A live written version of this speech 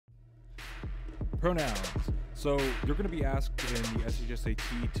Pronouns. So you're going to be asked in the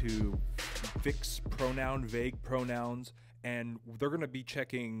SHSAT to fix vague pronouns, and they're going to be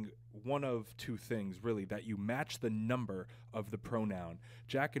checking one of two things, really, that you match the number of the pronoun.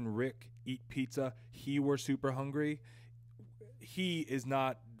 Jack and Rick eat pizza. He were super hungry. He is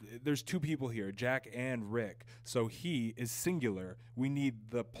not, there's two people here, Jack and Rick. So he is singular. We need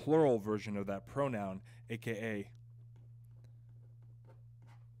the plural version of that pronoun, aka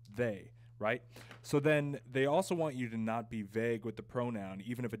they, right? So then they also want you to not be vague with the pronoun,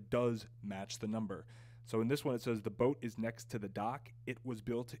 even if it does match the number. So in this one, it says the boat is next to the dock. It was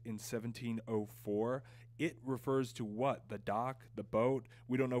built in 1704. It refers to what? The dock, the boat?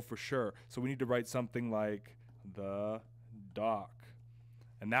 We don't know for sure. So we need to write something like the dock.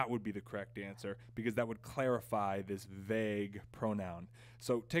 And that would be the correct answer because that would clarify this vague pronoun.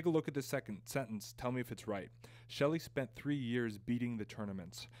 So take a look at the second sentence. Tell me if it's right. Shelley spent 3 years beating the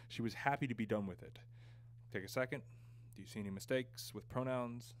tournaments. She was happy to be done with it. Take a second. Do you see any mistakes with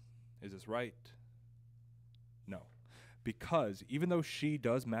pronouns? Is this right? No. Because even though she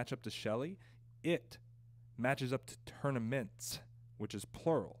does match up to Shelley, it matches up to tournaments, which is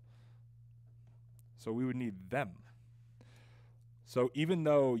plural. So we would need them. So even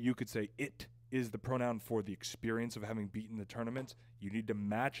though you could say it is the pronoun for the experience of having beaten the tournament, you need to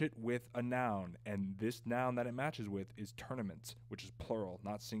match it with a noun. And this noun that it matches with is tournaments, which is plural,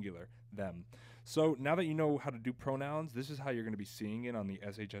 not singular, them. So now that you know how to do pronouns, this is how you're going to be seeing it on the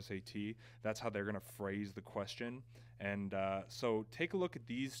SHSAT. That's how they're going to phrase the question. And so take a look at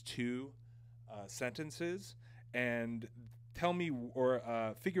these two sentences and tell me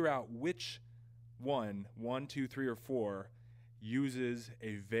or figure out which one, 2, 3, or 4, uses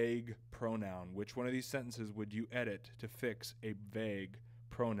a vague pronoun. Which one of these sentences would you edit to fix a vague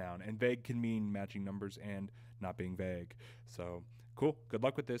pronoun? And vague can mean matching numbers and not being vague. So cool. Good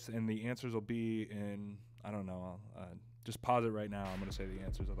luck with this. And the answers will be in, I don't know, just pause it right now. I'm going to say the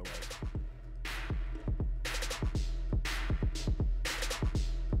answers otherwise.